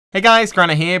Hey guys,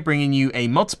 Granite here, bringing you a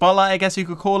mod spotlight, I guess you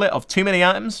could call it, of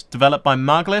TooManyItems, developed by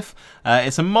Marglyph.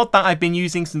 It's a mod that I've been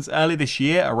using since early this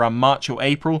year, around March or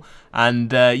April,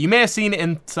 and you may have seen it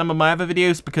in some of my other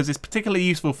videos because it's particularly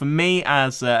useful for me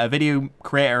as a video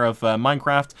creator of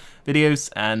Minecraft videos,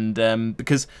 and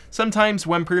because sometimes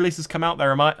when pre-releases come out,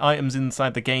 there are items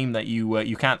inside the game that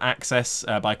you can't access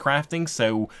by crafting,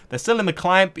 so they're still in the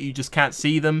client, but you just can't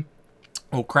see them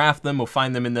or craft them or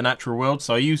find them in the natural world.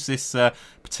 So I use this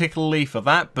particularly for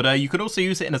that, but you could also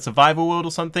use it in a survival world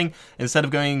or something. Instead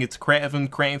of going into creative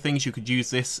and creating things, you could use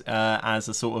this as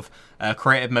a sort of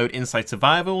creative mode inside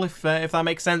survival, if that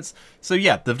makes sense. So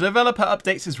yeah, the developer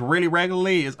updates this really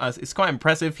regularly. It's quite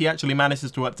impressive. He actually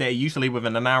manages to update it usually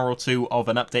within an hour or two of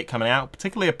an update coming out,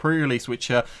 particularly a pre-release,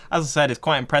 which as I said is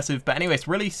quite impressive. But anyway, it's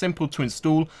really simple to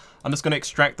install. I'm just going to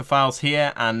extract the files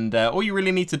here, and all you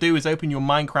really need to do is open your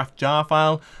Minecraft jar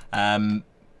file.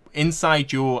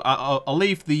 Inside your, I'll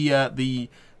leave the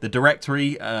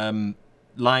directory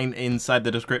line inside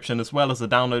the description, as well as the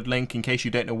download link in case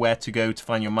you don't know where to go to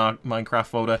find your Minecraft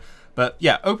folder. But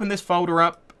yeah, open this folder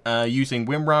up using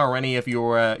WinRAR or any of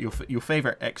your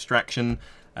favorite extraction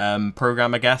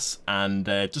program, I guess, and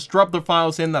just drop the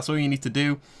files in. That's all you need to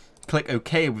do. Click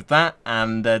OK with that,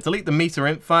 and delete the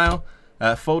meter.int file.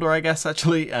 Folder, I guess,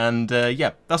 actually, and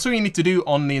yeah, that's all you need to do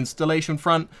on the installation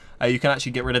front. You can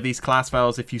actually get rid of these class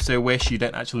files if you so wish. You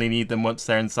don't actually need them once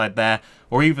they're inside there,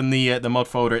 or even the mod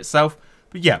folder itself.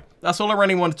 But yeah, that's all I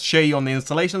really wanted to show you on the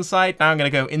installation side. Now I'm going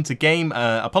to go into game.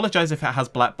 Apologize if it has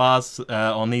black bars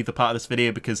on either part of this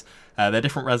video, because they're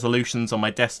different resolutions on my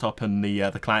desktop and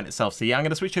the client itself. So yeah, I'm going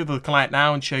to switch over to the client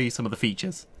now and show you some of the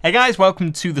features. Hey guys,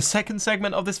 welcome to the second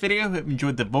segment of this video. Hope you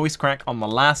enjoyed the voice crack on the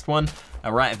last one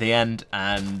right at the end.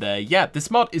 And yeah,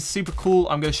 this mod is super cool.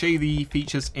 I'm going to show you the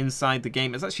features inside the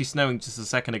game. It's actually snowing just a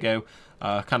second ago.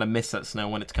 Kind of missed that snow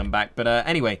when it's come back. But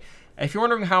anyway, if you're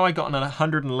wondering how I got an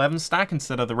 111 stack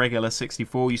instead of the regular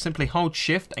 64, you simply hold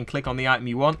shift and click on the item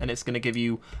you want, and it's going to give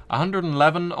you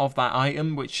 111 of that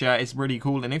item, which is really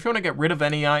cool. And if you want to get rid of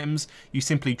any items, you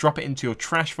simply drop it into your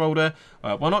trash folder.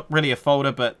 Well, not really a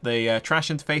folder, but the trash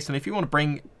interface. And if you want to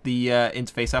bring the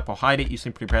interface up or hide it, you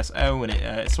simply press O and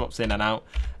it swaps in and out.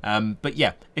 But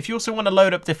yeah, if you also want to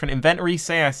load up different inventory,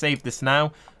 say I save this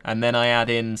now and then I add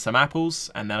in some apples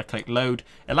and then I click load,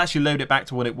 it'll actually load it back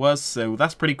to what it was. So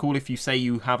that's pretty cool. If you say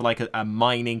you have like a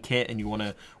mining kit and you want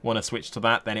to switch to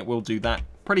that, then it will do that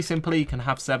pretty simply. You can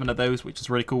have 7 of those, which is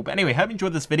really cool. But anyway, hope you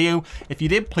enjoyed this video. If you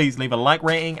did, please leave a like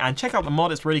rating and check out the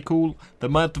mod. It's really cool. The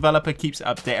mod developer keeps it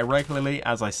updated regularly,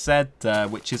 as I said,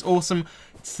 which is awesome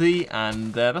to see.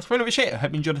 And that's pretty much it. I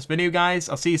hope you enjoyed this video, guys.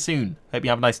 I'll see you soon. Hope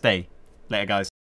you have a nice day. Later, guys.